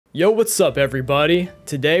Yo, what's up everybody?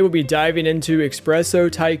 Today we'll be diving into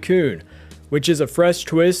Espresso Tycoon, which is a fresh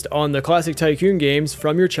twist on the classic Tycoon games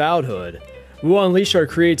from your childhood. We'll unleash our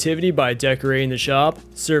creativity by decorating the shop,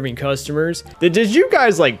 serving customers. Did you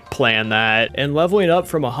guys plan that? And leveling up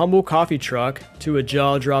from a humble coffee truck to a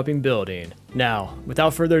jaw-dropping building. Now,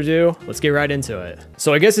 without further ado, let's get right into it.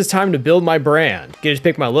 So I guess it's time to build my brand. Get to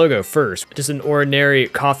pick my logo first. Just an ordinary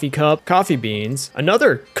coffee cup, coffee beans,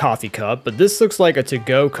 another coffee cup, but this looks like a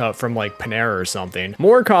to-go cup from Panera or something.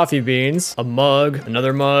 More coffee beans, a mug,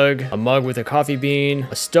 another mug, a mug with a coffee bean,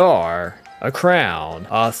 a star, a crown,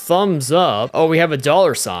 a thumbs up. Oh, we have a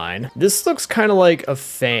dollar sign. This looks kind of like a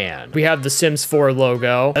fan. We have the Sims 4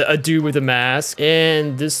 logo, a dude with a mask,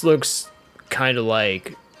 and this looks kind of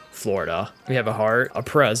like Florida. We have a heart, a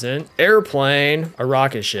present, airplane, a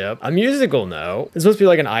rocket ship, a musical note. It's supposed to be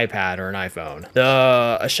like an iPad or an iPhone.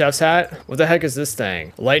 A chef's hat. What the heck is this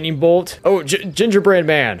thing? Lightning bolt. Oh, gingerbread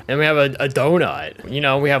man. And we have a donut. You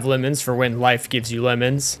know, we have lemons for when life gives you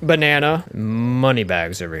lemons. Banana. Money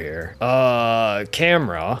bags over here.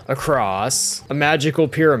 Camera. A cross. A magical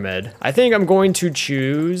pyramid. I think I'm going to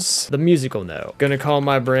choose the musical note. Gonna call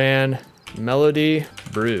my brand Melody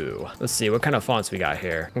Brew. Let's see what kind of fonts we got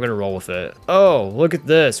here. I'm gonna roll with it. Oh, look at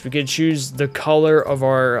this. We could choose the color of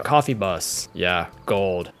our coffee bus. Yeah,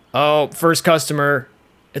 gold. Oh, first customer.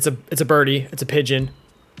 It's a birdie. It's a pigeon.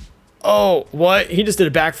 Oh, what? He just did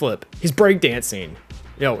a backflip. He's breakdancing.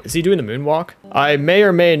 Yo, is he doing the moonwalk? I may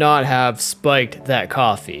or may not have spiked that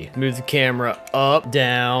coffee. Move the camera up,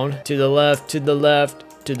 down, to the left, to the left,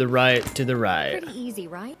 to the right, to the right. Pretty easy,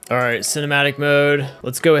 right? All right, cinematic mode.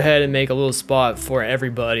 Let's go ahead and make a little spot for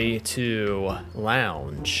everybody to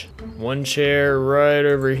lounge. One chair right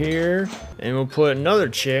over here, and we'll put another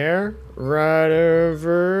chair right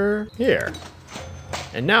over here.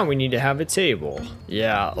 And now we need to have a table.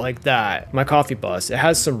 Yeah, like that. My coffee bus, it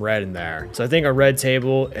has some red in there. So I think a red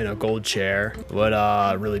table and a gold chair would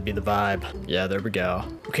really be the vibe. Yeah, there we go.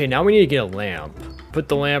 Okay, now we need to get a lamp. Put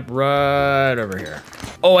the lamp right over here.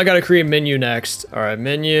 Oh, I gotta create a menu next. All right,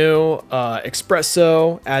 menu,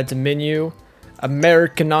 espresso, add to menu.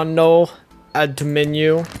 Americano, add to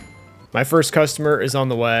menu. My first customer is on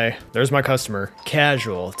the way. There's my customer.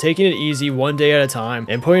 Casual, taking it easy one day at a time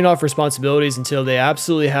and putting off responsibilities until they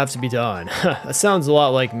absolutely have to be done. That sounds a lot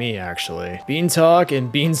like me, actually. Bean Talk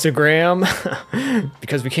and Beanstagram,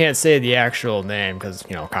 because we can't say the actual name because,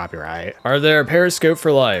 you know, copyright. Are there Periscope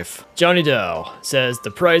for life? Johnny Doe says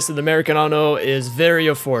the price of the Americano is very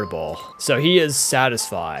affordable, so he is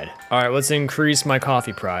satisfied. All right, let's increase my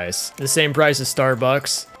coffee price. The same price as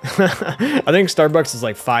Starbucks. I think Starbucks is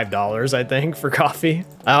like $5, I think, for coffee.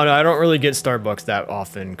 I don't know, I don't really get Starbucks that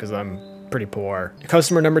often because I'm pretty poor.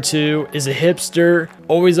 Customer number 2 is a hipster,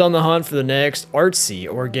 always on the hunt for the next artsy,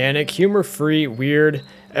 organic, humor-free, weird,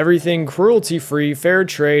 everything cruelty-free, fair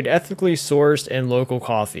trade, ethically sourced, and local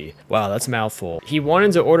coffee. Wow, that's a mouthful. He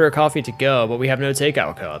wanted to order a coffee to go, but we have no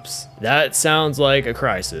takeout cups. That sounds like a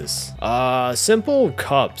crisis. Simple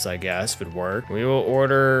cups, I guess, would work. We will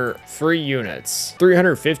order 3 units.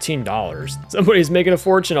 $315. Somebody's making a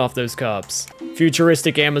fortune off those cups.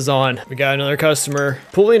 Futuristic Amazon. We got another customer.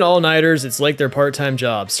 Pulling all-nighters, it's like their part-time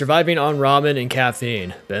job. Surviving on ramen and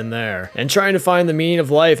caffeine. Been there. And trying to find the meaning of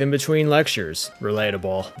life in between lectures.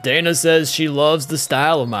 Relatable. Dana says she loves the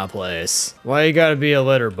style of my place. Why you gotta be a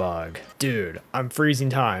litter bug? Dude, I'm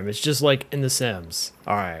freezing time. It's just like in The Sims.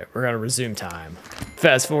 All right, we're gonna resume time.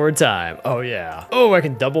 Fast forward time. Oh yeah. Oh, I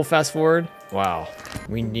can double fast forward? Wow.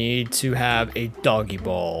 We need to have a doggy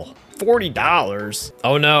bowl. $40?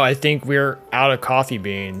 Oh no, I think we're out of coffee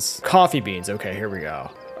beans. Coffee beans, okay, here we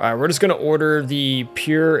go. All right, we're just gonna order the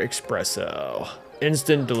pure espresso.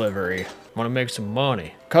 Instant delivery. Want to make some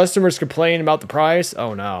money. Customers complain about the price?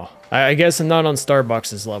 Oh no. I guess I'm not on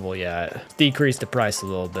Starbucks' level yet. Decrease the price a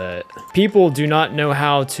little bit. People do not know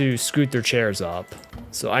how to scoot their chairs up,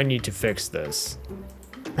 so I need to fix this.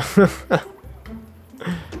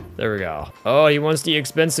 There we go. Oh, he wants the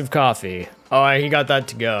expensive coffee. Oh, he got that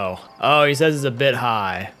to go. Oh, he says it's a bit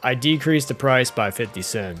high. I decreased the price by 50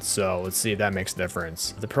 cents, so let's see if that makes a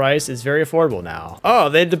difference. The price is very affordable now. Oh,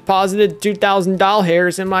 they deposited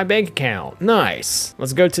 $2,000 in my bank account. Nice.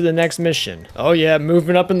 Let's go to the next mission. Oh yeah,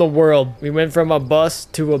 moving up in the world. We went from a bus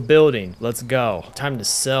to a building. Let's go. Time to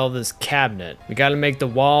sell this cabinet. We gotta make the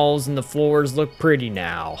walls and the floors look pretty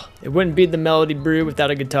now. It wouldn't be the Melody Brew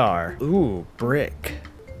without a guitar. Ooh, brick.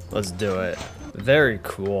 Let's do it. Very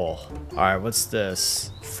cool. All right, what's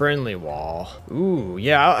this? Friendly wall. Ooh,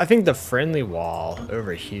 yeah, I think the friendly wall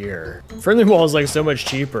over here. Friendly wall is like so much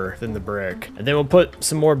cheaper than the brick. And then we'll put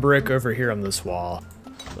some more brick over here on this wall.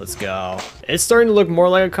 Let's go. It's starting to look more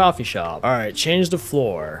like a coffee shop. All right, change the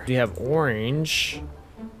floor. We have orange,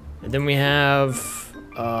 and then we have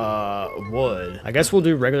wood. I guess we'll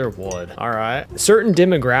do regular wood. All right. Certain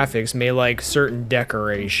demographics may like certain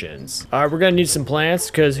decorations. All right, we're gonna need some plants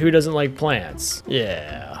because who doesn't like plants?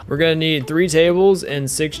 Yeah. We're gonna need 3 tables and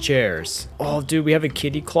 6 chairs. Oh, dude, we have a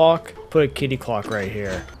kitty clock. Put a kitty clock right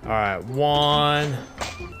here. All right, 1,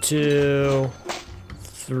 2,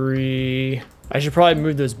 3. I should probably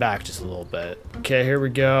move those back just a little bit. Okay, here we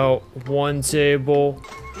go. 1 table.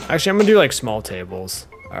 Actually, I'm gonna do like small tables.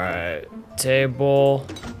 All right, table,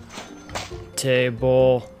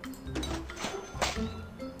 table,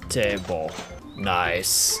 table.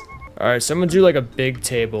 Nice. All right, so I'm gonna do like a big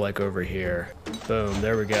table like over here. Boom,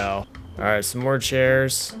 there we go. All right, some more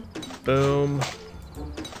chairs. Boom,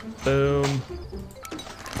 boom.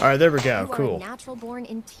 All right, there we go, cool. Natural-born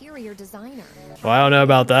interior designer. Well, I don't know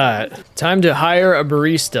about that. Time to hire a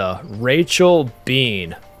barista, Rachel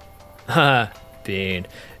Bean. Haha, Bean.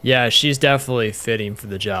 Yeah, she's definitely fitting for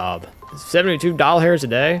the job. $72 a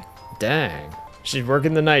day? Dang. She's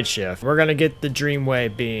working the night shift. We're gonna get the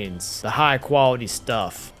Dreamway beans, the high quality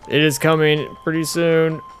stuff. It is coming pretty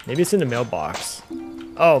soon. Maybe it's in the mailbox.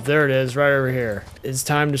 Oh, there it is, right over here. It's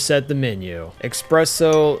time to set the menu.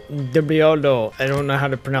 Espresso Tycoon. I don't know how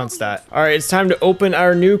to pronounce that. All right, it's time to open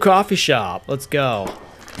our new coffee shop. Let's go.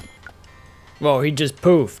 Whoa, he just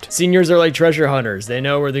poofed. Seniors are like treasure hunters. They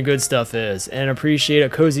know where the good stuff is and appreciate a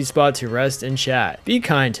cozy spot to rest and chat. Be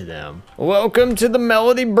kind to them. Welcome to the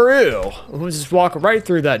Melody Brew. We'll just walk right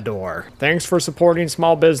through that door. Thanks for supporting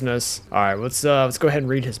small business. All right, let's go ahead and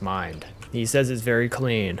read his mind. He says it's very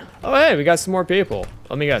clean. Oh, hey, we got some more people.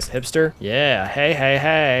 Let me guess, hipster? Yeah, hey, hey,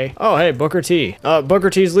 hey. Oh, hey, Booker T. Booker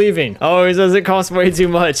T's leaving. Oh, he says it costs way too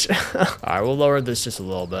much. All right, we'll lower this just a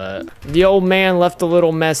little bit. The old man left a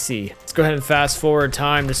little messy. Let's go ahead and fast forward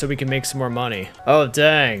time just so we can make some more money. Oh,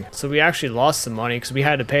 dang. So we actually lost some money because we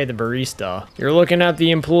had to pay the barista. You're looking at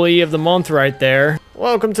the employee of the month right there.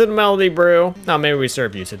 Welcome to the Melody Brew. Now, maybe we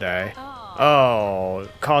serve you today. Oh,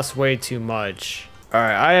 costs way too much. All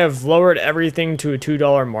right, I have lowered everything to a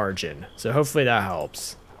 $2 margin, so hopefully that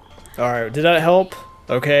helps. All right, did that help?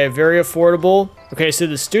 Okay, very affordable. Okay, so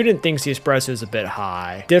the student thinks the espresso is a bit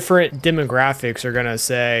high. Different demographics are gonna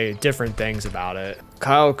say different things about it.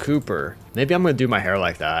 Kyle Cooper. Maybe I'm gonna do my hair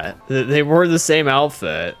like that. They wore the same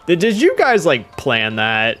outfit. Did you guys like plan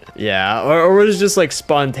that? Yeah, or was it just like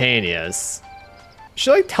spontaneous? She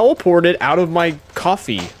like teleported out of my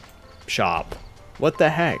coffee shop. What the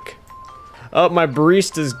heck? Oh, my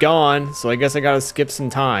barista's gone, so I guess I gotta skip some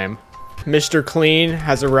time. Mr. Clean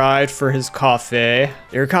has arrived for his coffee.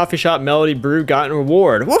 Your coffee shop Melody Brew got an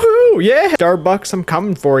award. Woohoo! Yeah! Starbucks, I'm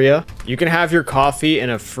coming for you. You can have your coffee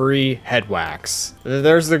and a free head wax.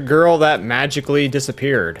 There's the girl that magically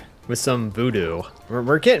disappeared with some voodoo.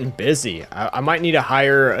 We're getting busy. I might need to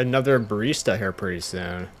hire another barista here pretty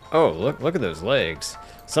soon. Oh, look at those legs.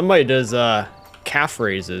 Somebody does, calf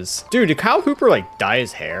raises. Dude, did Kyle Hooper like dye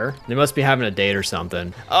his hair? They must be having a date or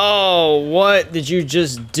something. Oh, what did you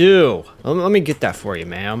just do? Let me get that for you,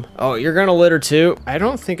 ma'am. Oh, you're gonna litter too? I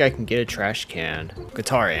don't think I can get a trash can.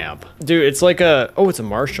 Guitar amp. Dude, it's like oh, it's a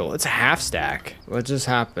Marshall. It's a half stack. What just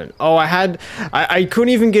happened? Oh, I couldn't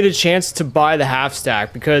even get a chance to buy the half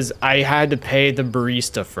stack because I had to pay the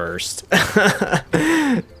barista first.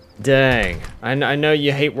 Dang, I know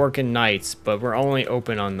you hate working nights, but we're only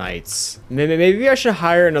open on nights. Maybe I should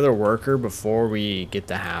hire another worker before we get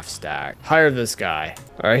the half stack. Hire this guy.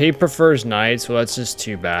 All right, he prefers nights, well that's just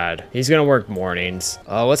too bad. He's gonna work mornings.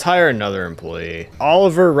 Let's hire another employee.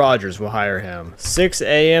 Oliver Rogers, will hire him. 6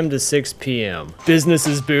 a.m. to 6 p.m. Business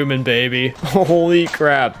is booming, baby. Holy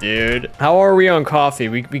crap, dude. How are we on coffee?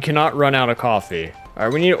 We cannot run out of coffee. All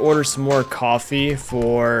right, we need to order some more coffee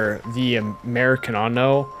for the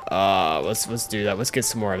Americano. Let's do that. Let's get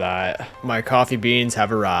some more of that. My coffee beans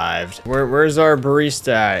have arrived. Where's our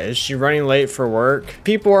barista at? Is she running late for work?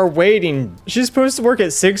 People are waiting. She's supposed to work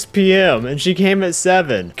at 6 p.m. and she came at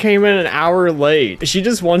 7. Came in an hour late. She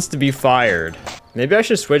just wants to be fired. Maybe I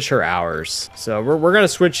should switch her hours. So we're gonna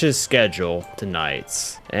switch his schedule to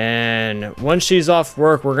nights. And once she's off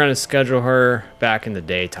work, we're gonna schedule her back in the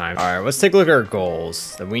daytime. All right, let's take a look at our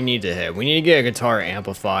goals that we need to hit. We need to get a guitar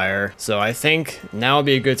amplifier. So I think now would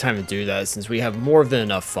be a good time to do that since we have more than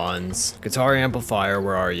enough funds. Guitar amplifier,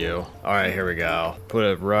 where are you? All right, here we go. Put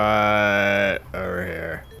it right over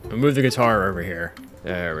here. We'll move the guitar over here.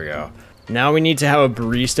 There we go. Now we need to have a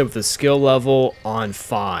barista with a skill level on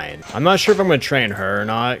fine. I'm not sure if I'm gonna train her or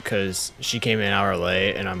not because she came in an hour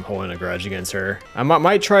late and I'm holding a grudge against her. I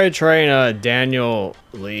might try to train Daniel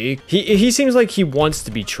Lee. He seems like he wants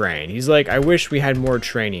to be trained. He's like, I wish we had more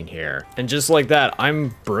training here. And just like that,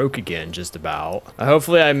 I'm broke again, just about.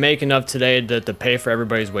 Hopefully I make enough today to pay for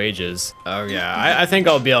everybody's wages. Oh yeah, I think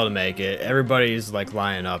I'll be able to make it. Everybody's like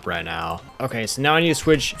lining up right now. Okay, so now I need to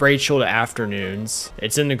switch Rachel to afternoons.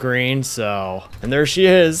 It's in the green, so, and there she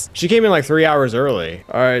is. She came in like 3 hours early.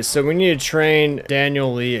 All right, so we need to train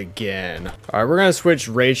Daniel Lee again. All right, we're gonna switch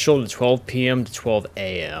Rachel to 12 p.m. to 12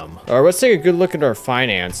 a.m. All right, let's take a good look at our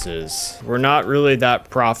finances. We're not really that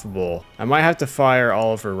profitable. I might have to fire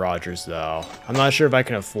Oliver Rogers though. I'm not sure if I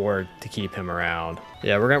can afford to keep him around.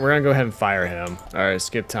 Yeah, we're gonna go ahead and fire him. All right,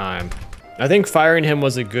 skip time. I think firing him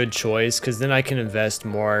was a good choice because then I can invest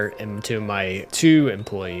more into my 2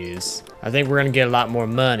 employees. I think we're gonna get a lot more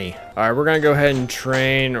money. All right, we're gonna go ahead and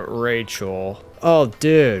train Rachel. Oh,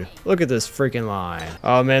 dude, look at this freaking line.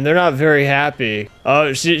 Oh man, they're not very happy.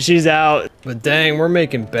 Oh, she's out. But dang, we're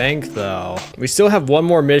making bank though. We still have 1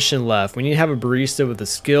 more mission left. We need to have a barista with a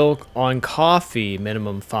skill on coffee,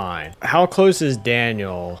 minimum fine. How close is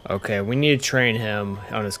Daniel? Okay, we need to train him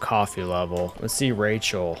on his coffee level. Let's see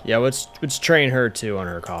Rachel. Yeah, let's train her too on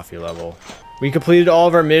her coffee level. We completed all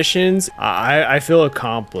of our missions. I feel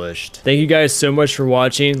accomplished. Thank you guys so much for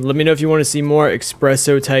watching. Let me know if you want to see more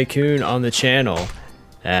Espresso Tycoon on the channel.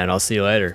 And I'll see you later.